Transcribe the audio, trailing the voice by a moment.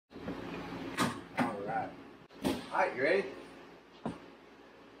Alright, you ready?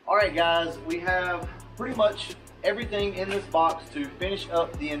 Alright guys, we have pretty much everything in this box to finish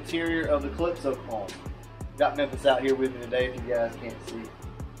up the interior of the Calypso clone. Got Memphis out here with me today if you guys can't see.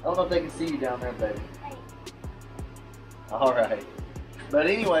 I don't know if they can see you down there, baby. Alright. But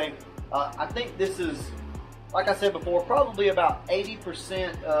anyway, I think this is, like I said before, probably about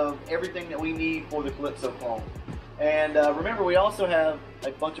 80% of everything that we need for the Calypso clone. And remember, we also have a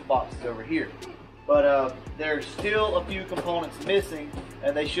bunch of boxes over here. But there's still a few components missing,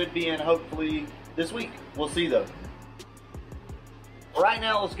 and they should be in hopefully this week. We'll see though. Right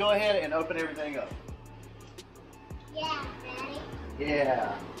now, let's go ahead and open everything up. Yeah, Daddy.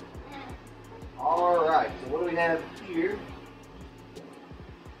 Yeah. Alright, so what do we have here?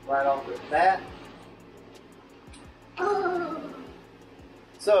 Right off the bat.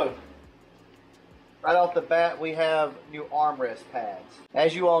 So, right off the bat, we have new armrest pads.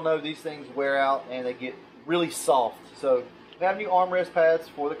 As you all know, these things wear out and they get really soft. So, we have new armrest pads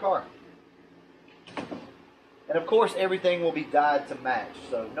for the car. And of course, everything will be dyed to match.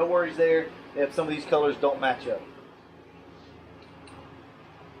 So, no worries there if some of these colors don't match up.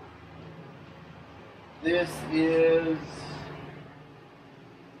 This is,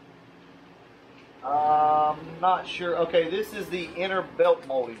 I'm not sure. Okay, this is the inner belt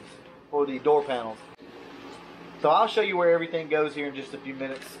moldings for the door panels. So I'll show you where everything goes here in just a few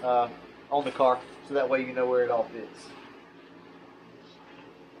minutes on the car, so that way you know where it all fits.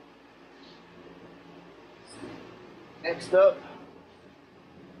 Next up,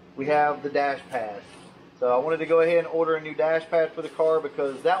 we have the dash pad. So I wanted to go ahead and order a new dash pad for the car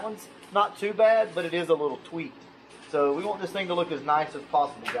because that one's not too bad, but it is a little tweaked. So we want this thing to look as nice as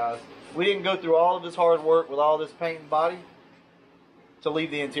possible, guys. We didn't go through all of this hard work with all this paint and body to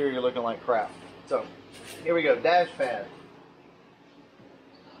leave the interior looking like crap. So here we go, dash pad.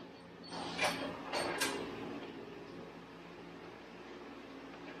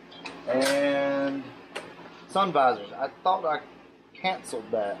 And sun visors. I thought I canceled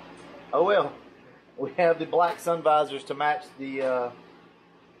that. Oh well. We have the black sun visors to match the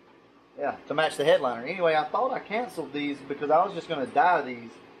to match the headliner. Anyway, I thought I canceled these because I was just going to dye these.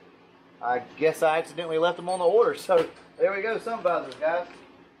 I guess I accidentally left them on the order. So there we go, sun visors, guys.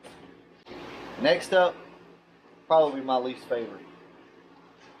 Next up, probably my least favorite.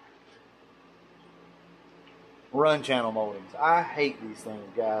 Run channel moldings. I hate these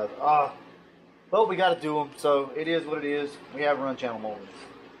things, guys. But we got to do them, so it is what it is. We have run channel moldings.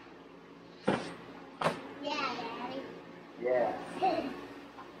 Yeah, Daddy. Yeah.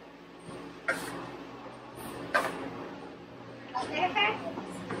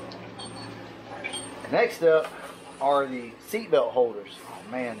 Next up are the seatbelt holders. Oh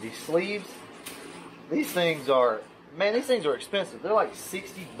man, these sleeves. These things are expensive. They're like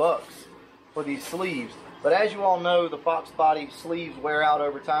 60 bucks for these sleeves. But as you all know, the Foxbody sleeves wear out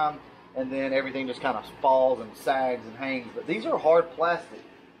over time, and then everything just kind of falls and sags and hangs. But these are hard plastic.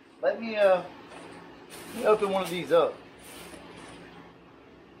 Let me open one of these up.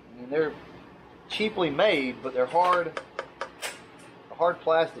 I mean, they're cheaply made, but they're hard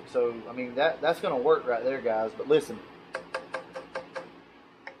plastic. So I mean that's going to work right there, guys. But listen,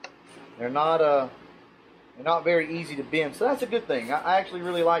 they're not very easy to bend, so that's a good thing. I actually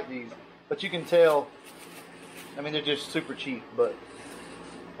really like these, but you can tell. I mean, they're just super cheap, but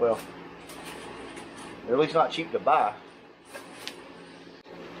well, they're at least not cheap to buy.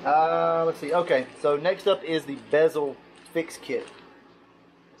 Let's see. Okay, so next up is the bezel fix kit.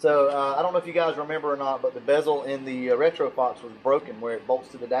 So I don't know if you guys remember or not, but the bezel in the Retro Fox was broken where it bolts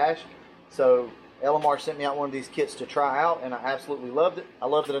to the dash. So LMR sent me out one of these kits to try out, and I absolutely loved it. I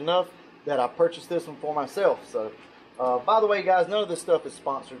loved it enough that I purchased this one for myself. So by the way, guys, none of this stuff is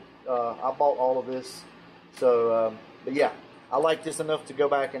sponsored. I bought all of this. So, but yeah, I like this enough to go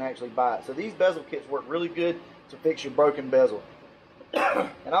back and actually buy it. So these bezel kits work really good to fix your broken bezel.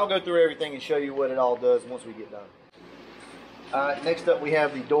 And I'll go through everything and show you what it all does once we get done. Next up we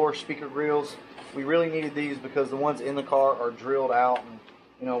have the door speaker grills. We really needed these because the ones in the car are drilled out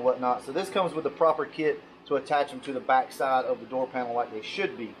and whatnot. So this comes with the proper kit to attach them to the back side of the door panel like they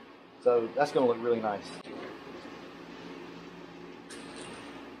should be. So that's going to look really nice.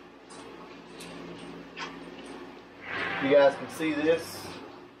 You guys can see this.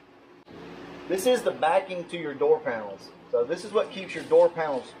 This is the backing to your door panels. So this is what keeps your door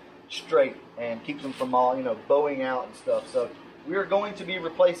panels straight and keeps them from all, bowing out and stuff. So we are going to be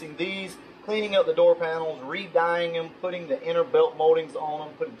replacing these, cleaning up the door panels, re-dyeing them, putting the inner belt moldings on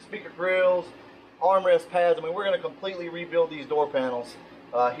them, putting speaker grills, armrest pads. I mean, we're going to completely rebuild these door panels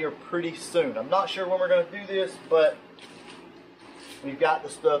here pretty soon. I'm not sure when we're going to do this, but we've got the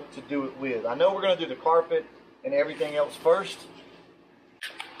stuff to do it with. I know we're going to do the carpet and everything else first.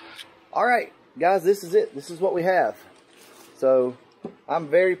 All right, guys, this is it. This is what we have. So I'm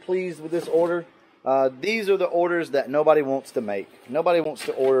very pleased with this order. These are the orders that nobody wants to make. Nobody wants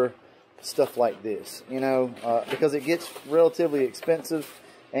to order stuff like this, you know, because it gets relatively expensive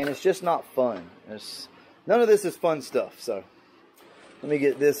and it's just not fun. None of this is fun stuff. So let me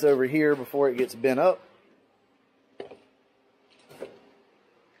get this over here before it gets bent up.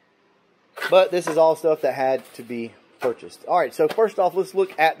 But this is all stuff that had to be purchased. All right, so first off, let's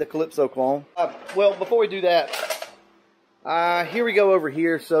look at the Calypso clone. Well, before we do that, here we go over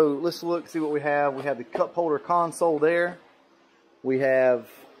here. So let's look, see what we have. We have the cup holder console there. We have,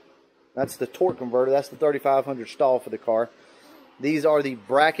 that's the torque converter. That's the 3500 stall for the car. These are the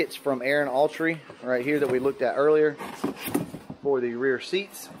brackets from Aaron Autry right here that we looked at earlier for the rear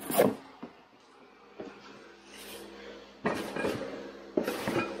seats.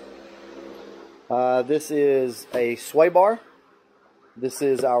 This is a sway bar. This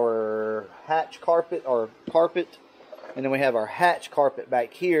is our hatch carpet, and then we have our hatch carpet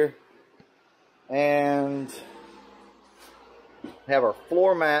back here, and we have our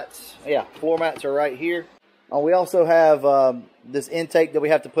floor mats. Yeah, floor mats are right here. We also have this intake that we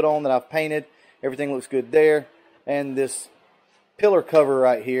have to put on that I've painted. Everything looks good there, and this pillar cover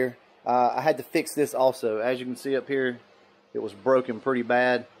right here. I had to fix this also. As you can see up here, it was broken pretty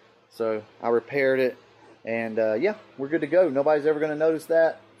bad. So I repaired it, and yeah, we're good to go. Nobody's ever going to notice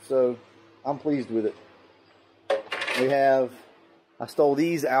that, so I'm pleased with it. We have, I stole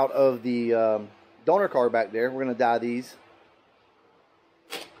these out of the donor car back there. We're going to dye these.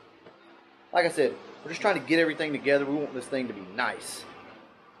 Like I said, we're just trying to get everything together. We want this thing to be nice.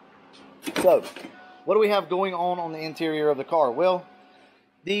 So, what do we have going on the interior of the car? Well,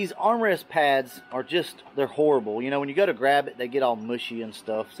 these armrest pads are just, they're horrible. You know, when you go to grab it, they get all mushy and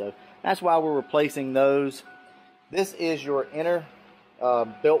stuff. So that's why we're replacing those. This is your inner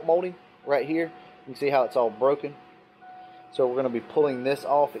belt molding right here. You can see how it's all broken. So we're going to be pulling this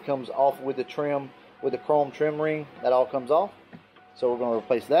off. It comes off with the trim, with the chrome trim ring. That all comes off. So we're going to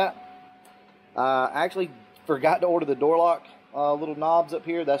replace that. I actually forgot to order the door lock little knobs up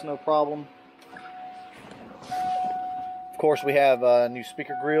here. That's no problem. Of course, we have new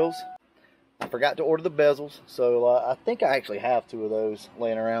speaker grills. I forgot to order the bezels, so I think I actually have 2 of those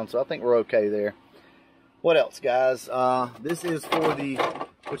laying around, so I think we're okay there. What else, guys? This is for the,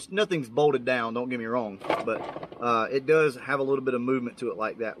 which nothing's bolted down, don't get me wrong, but it does have a little bit of movement to it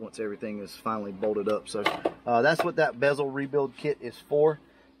like that once everything is finally bolted up. So that's what that bezel rebuild kit is for.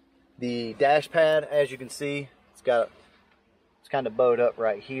 The dash pad, as you can see, it's kind of bowed up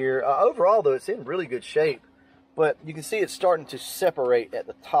right here. Overall, though, it's in really good shape. But you can see it's starting to separate at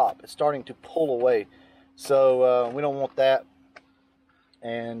the top. It's starting to pull away. So we don't want that.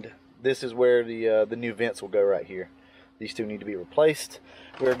 And this is where the new vents will go right here. These 2 need to be replaced.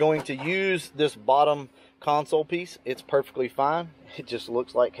 We're going to use this bottom console piece. It's perfectly fine. It just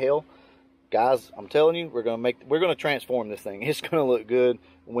looks like hell. Guys, I'm telling you, we're gonna transform this thing. It's gonna look good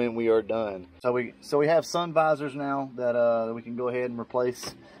when we are done. So we have sun visors now that we can go ahead and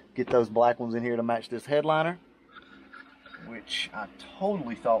replace. Get those black ones in here to match this headliner, which I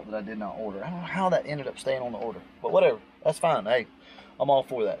totally thought that I did not order. I don't know how that ended up staying on the order, but whatever. That's fine. Hey, I'm all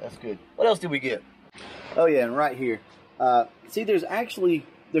for that. That's good. What else did we get? Oh yeah, and right here. See, there's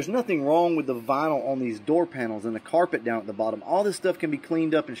nothing wrong with the vinyl on these door panels and the carpet down at the bottom. All this stuff can be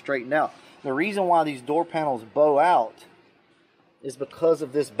cleaned up and straightened out. The reason why these door panels bow out is because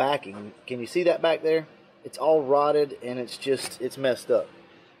of this backing. Can you see that back there? It's all rotted and it's messed up.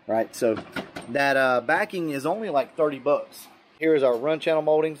 Right, so that backing is only like 30 bucks. Here is our run channel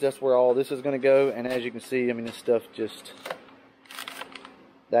moldings. That's where all this is going to go. And as you can see, I mean, this stuff just,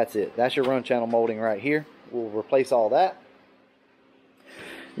 that's it. That's your run channel molding right here. We'll replace all that.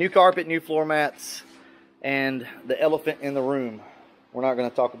 New carpet, new floor mats, and the elephant in the room. We're not going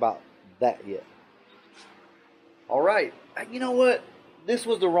to talk about that yet. All right. You know what? This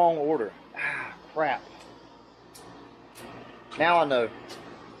was the wrong order. Ah, crap. Now I know.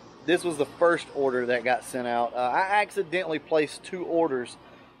 This was the first order that got sent out. I accidentally placed 2 orders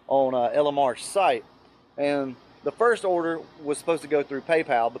on LMR's site. And the first order was supposed to go through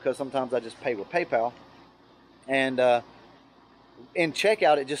PayPal because sometimes I just pay with PayPal. And in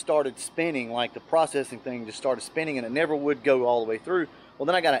checkout, it just started spinning. Like the processing thing just started spinning and it never would go all the way through. Well,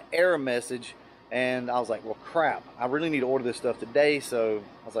 then I got an error message and I was like, well, crap. I really need to order this stuff today. So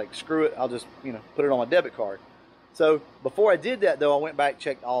I was like, screw it. I'll just, put it on my debit card. So before I did that, though, I went back,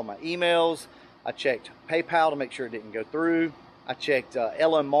 checked all my emails. I checked PayPal to make sure it didn't go through. I checked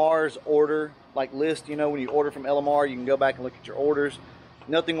LMR's order list. When you order from LMR, you can go back and look at your orders.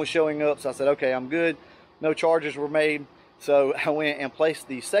 Nothing was showing up, so I said, okay, I'm good. no charges were made. So I went and placed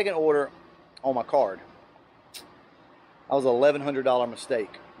the second order on my card. That was an $1,100 mistake.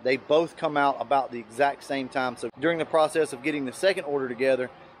 They both come out about the exact same time. So during the process of getting the second order together,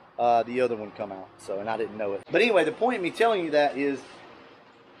 the other one come out. So, and I didn't know it. But anyway, the point of me telling you that is,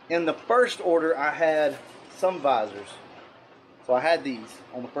 in the first order, I had some visors. So I had these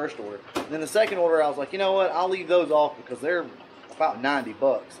on the first order. And then the second order, I was like, you know what? I'll leave those off because they're about 90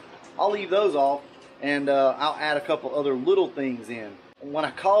 bucks. I'll leave those off, and I'll add a couple other little things in. And when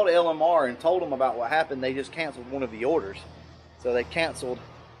I called LMR and told them about what happened, they just canceled one of the orders. So they canceled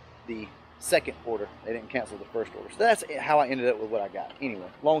the second order. They didn't cancel the first order. So that's how I ended up with what I got. Anyway,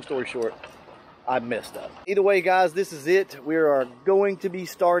 long story short, I messed up. Either way, guys, this is it. We are going to be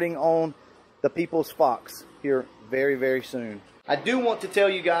starting on the People's Fox here very, very soon. I do want to tell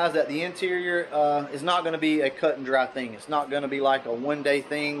you guys that the interior is not going to be a cut and dry thing. It's not going to be like a one-day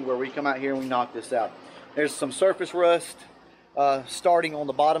thing where we come out here and we knock this out. There's some surface rust starting on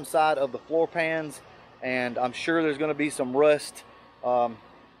the bottom side of the floor pans, and I'm sure there's going to be some rust on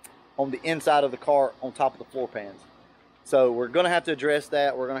the inside of the car on top of the floor pans. So we're going to have to address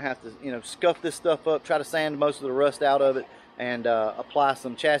that. We're going to have to, you know, scuff this stuff up, try to sand most of the rust out of it, and apply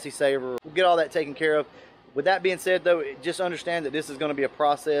some chassis saver. We'll get all that taken care of. With that being said, though, just understand that this is going to be a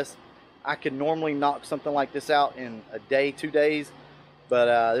process. I could normally knock something like this out in a day, 2 days,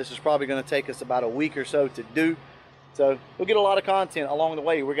 but this is probably going to take us about a week or so to do. So we'll get a lot of content along the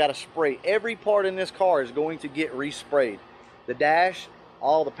way. We got to spray. Every part in this car is going to get resprayed. The dash,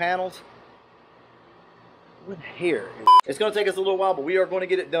 all the panels. What here? It's going to take us a little while, but we are going to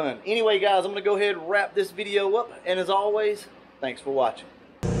get it done. Anyway, guys, I'm going to go ahead and wrap this video up. And as always, thanks for watching.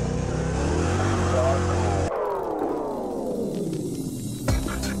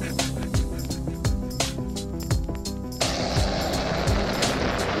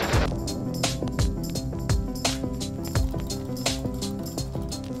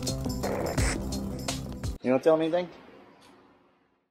 You want to tell me anything?